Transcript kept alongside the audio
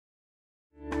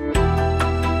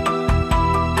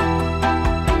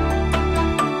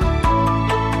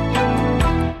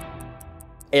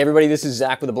Hey everybody, this is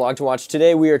Zach with aBlogtoWatch.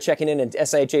 Today we are checking in at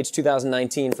SIHH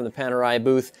 2019 from the Panerai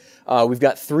booth. We've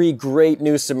got 3 great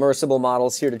new submersible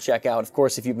models here to check out. Of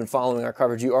course, if you've been following our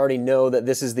coverage, you already know that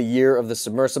this is the year of the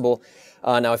submersible.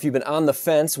 Now, if you've been on the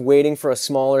fence waiting for a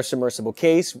smaller submersible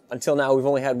case, until now we've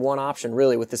only had one option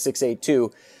really with the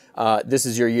 682. This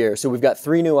is your year. So we've got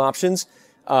 3 new options.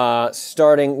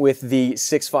 Starting with the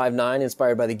 659,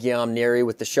 inspired by the Guillaume Neri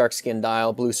with the shark skin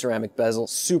dial, blue ceramic bezel,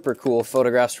 super cool,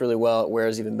 photographs really well, it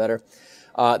wears even better.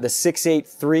 The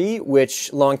 683,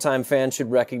 which longtime fans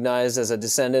should recognize as a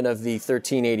descendant of the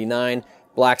 1389,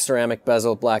 black ceramic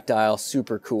bezel, black dial,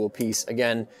 super cool piece.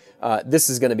 Again, this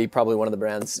is going to be probably one of the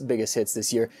brand's biggest hits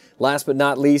this year. Last but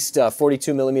not least,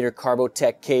 42mm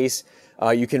Carbotech case.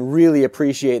 You can really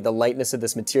appreciate the lightness of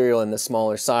this material in the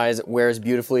smaller size. It wears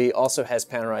beautifully. Also has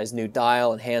Panerai's new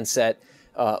dial and handset.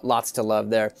 Lots to love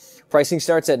there. Pricing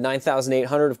starts at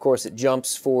 $9,800. Of course, it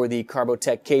jumps for the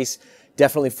Carbotech case.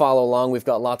 Definitely follow along. We've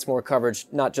got lots more coverage,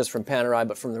 not just from Panerai,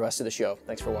 but from the rest of the show.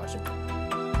 Thanks for watching.